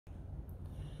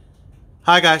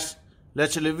Hi guys,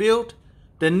 let's review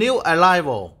the new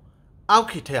arrival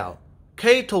Oukitel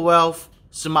K12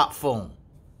 smartphone.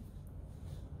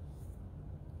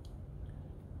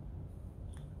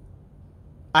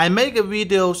 I make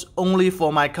videos only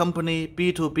for my company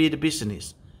B2B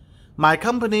business. My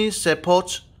company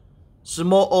supports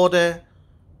small order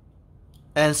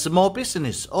and small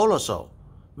business also.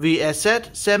 We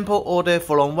accept sample order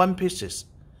from 1 pieces.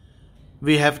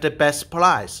 We have the best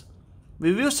price.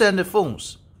 We will send the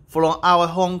phones from our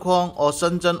Hong Kong or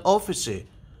Shenzhen office,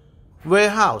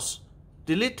 warehouse,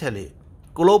 digitally,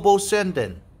 global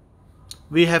sending.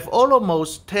 We have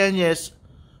almost 10 years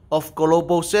of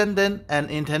global sending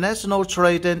and international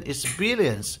trading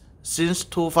experience since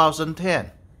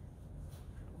 2010.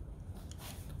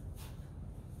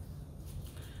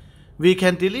 We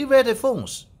can deliver the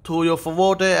phones to your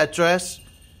forwarder address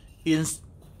in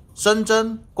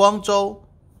Shenzhen, Guangzhou,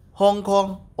 Hong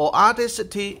Kong, or other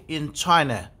city in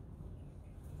China.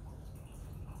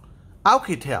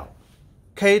 Oukitel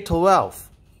K12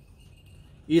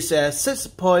 is a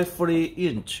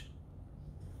 6.3-inch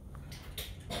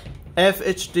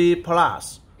FHD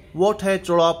Plus water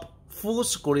drop full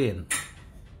screen,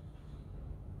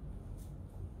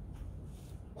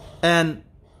 and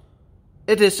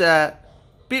it is a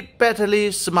big battery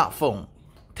smartphone,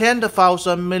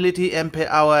 10,000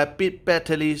 mAh big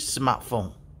battery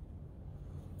smartphone.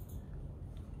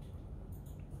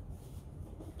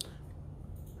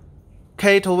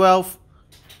 K12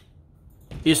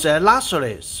 is a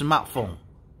luxury smartphone.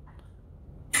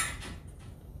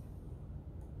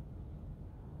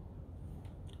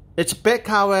 Its back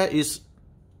cover is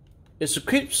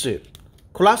exclusive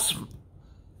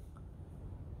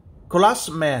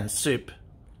craftsmanship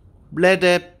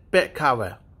leather back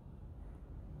cover.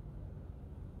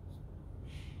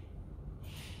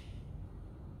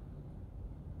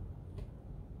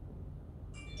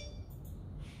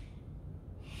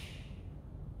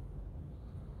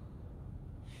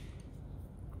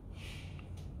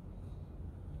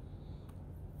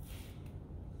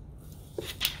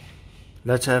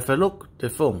 Let's have a look at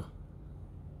the phone.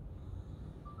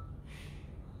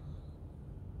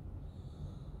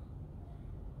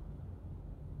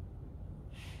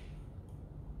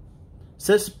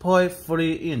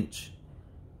 (6.3-inch)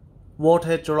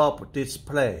 water drop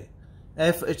display,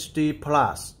 FHD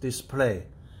Plus display.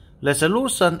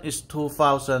 Resolution is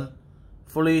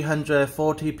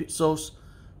 2340 pixels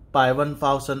by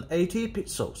 1080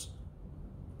 pixels.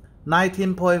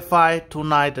 19.5 to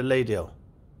 9 radio.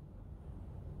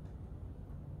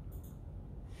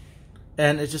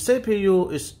 And its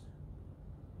CPU is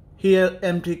here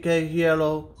MTK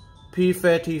Hero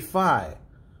P35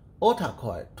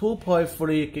 octa-core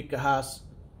 2.3 GHz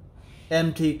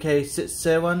MTK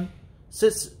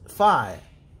 6765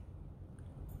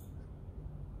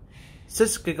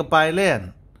 6GB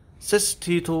RAM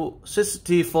 64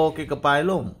 GB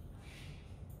ROM.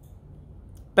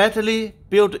 Battery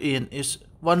built-in is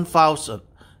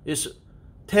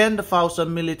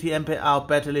 10,000 mAh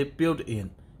battery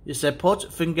built-in. It supports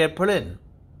fingerprint.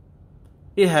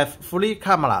 It has 3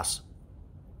 cameras.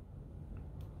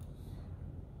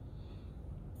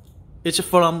 Its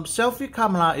front selfie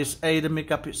camera is 8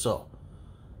 megapixel.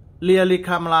 Rear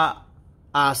camera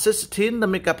are 16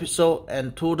 megapixel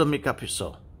and 2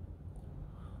 megapixel.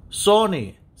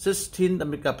 Sony 16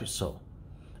 megapixel.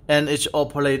 And its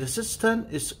operating system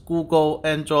is Google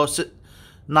Android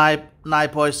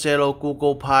 9.0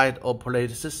 Google Pie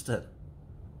operating system.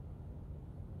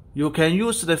 You can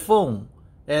use the phone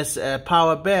as a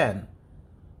power bank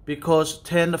because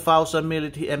 10,000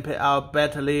 mAh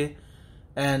battery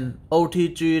and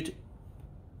OTG.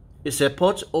 It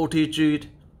supports OTG.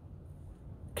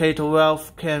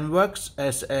 K12 can work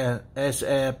as a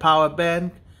power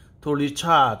bank to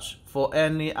recharge for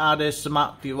any other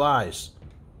smart device.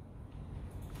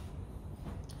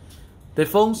 The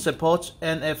phone supports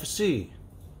NFC.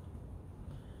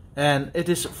 And it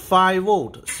is 5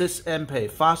 volt 6 ampere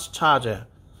fast charger,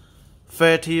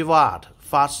 30 watt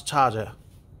fast charger.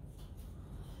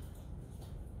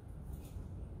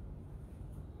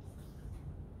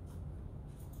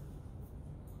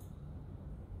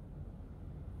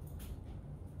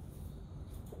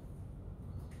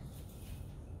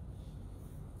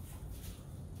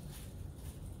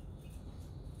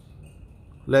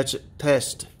 Let's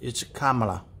test its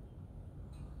camera.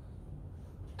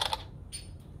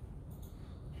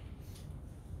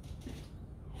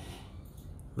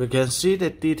 We can see the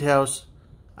details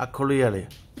clearly.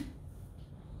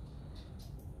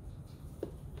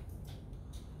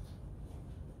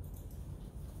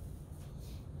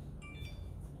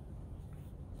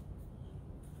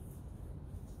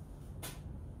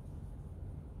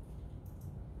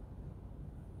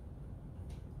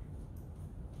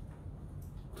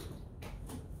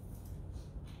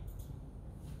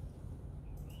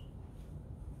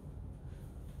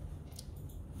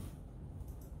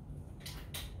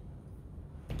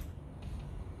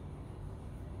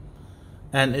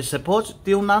 And it supports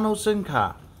dual nano SIM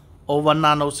card or 1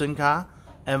 nano SIM card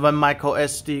and 1 micro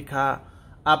SD card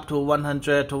up to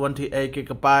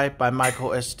 128GB by micro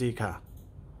SD card.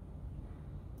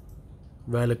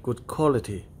 Very good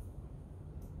quality.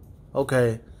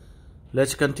 Okay,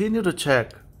 let's continue to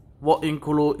check what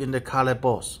included in the color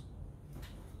box.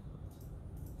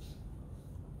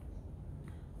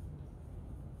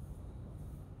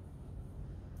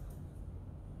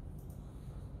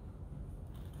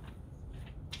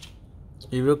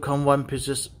 It will come one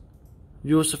piece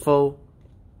useful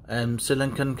and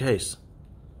silicone case.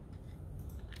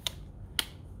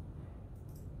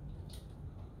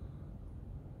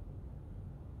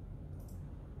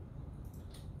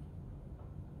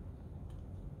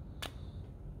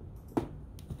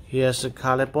 Here's the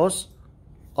color box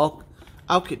of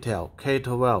Ouktiel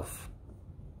K12.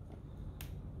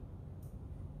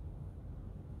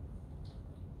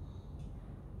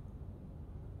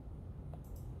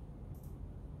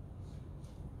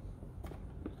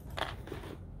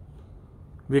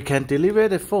 We can deliver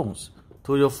the phones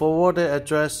to your forwarded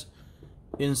address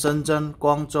in Shenzhen,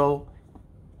 Guangzhou,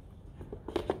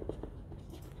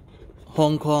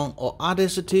 Hong Kong, or other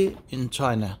city in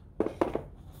China.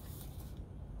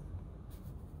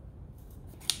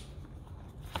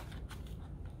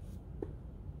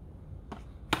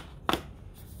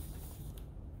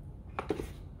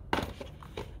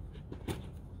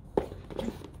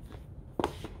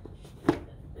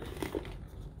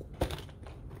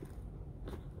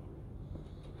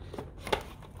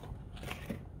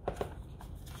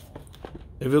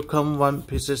 It will come one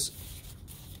pieces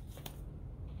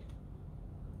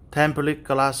tempered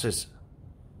glasses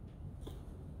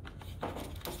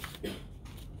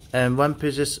and one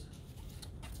pieces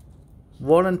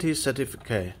warranty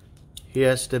certificate.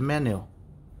 Here's the manual.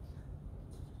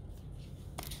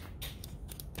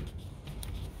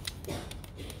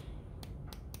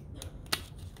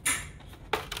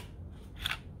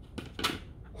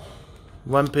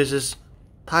 One pieces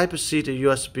Type-C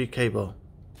USB cable.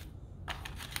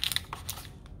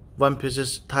 One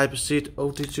piece Type-C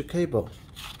OTG cable.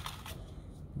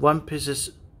 One piece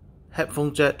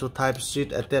headphone jack to Type-C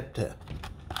adapter.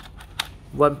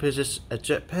 One piece a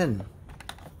jet pen.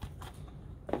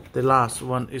 The last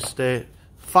one is the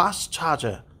fast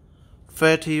charger,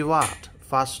 30 watt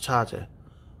fast charger,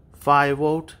 5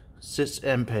 volt 6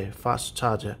 ampere fast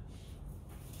charger.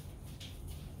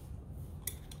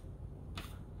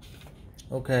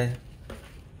 Okay,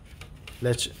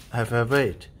 let's have a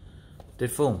wait the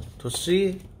phone to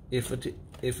see if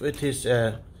it is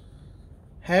a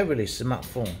heavily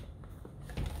smartphone.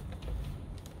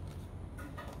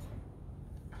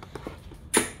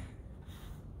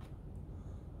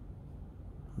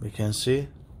 We can see.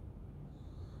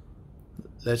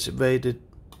 Let's wait the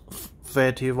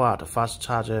 30 watt fast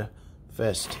charger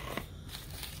first,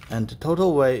 and the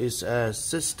total weight is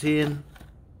 16.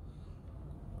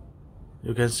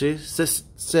 You can see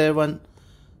 77.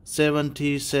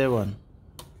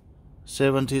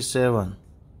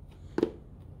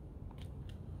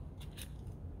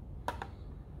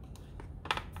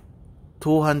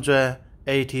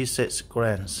 286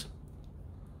 grams.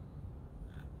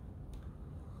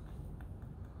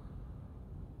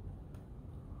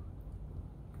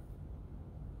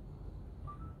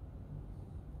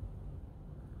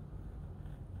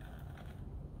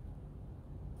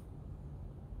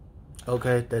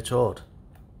 Okay, that's all.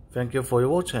 Thank you for your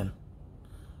watching.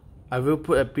 I will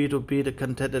put a B2B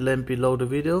contact link below the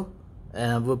video,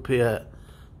 and I will put a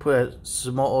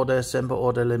small order sample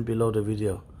order link below the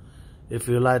video. If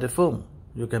you like the phone,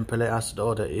 you can place us the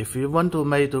order. If you want to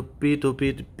make the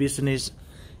B2B business,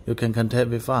 you can contact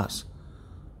with us.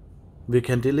 We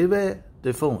can deliver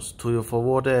the phones to your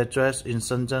forwarded address in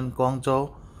Shenzhen,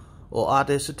 Guangzhou, or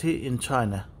other city in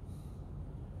China.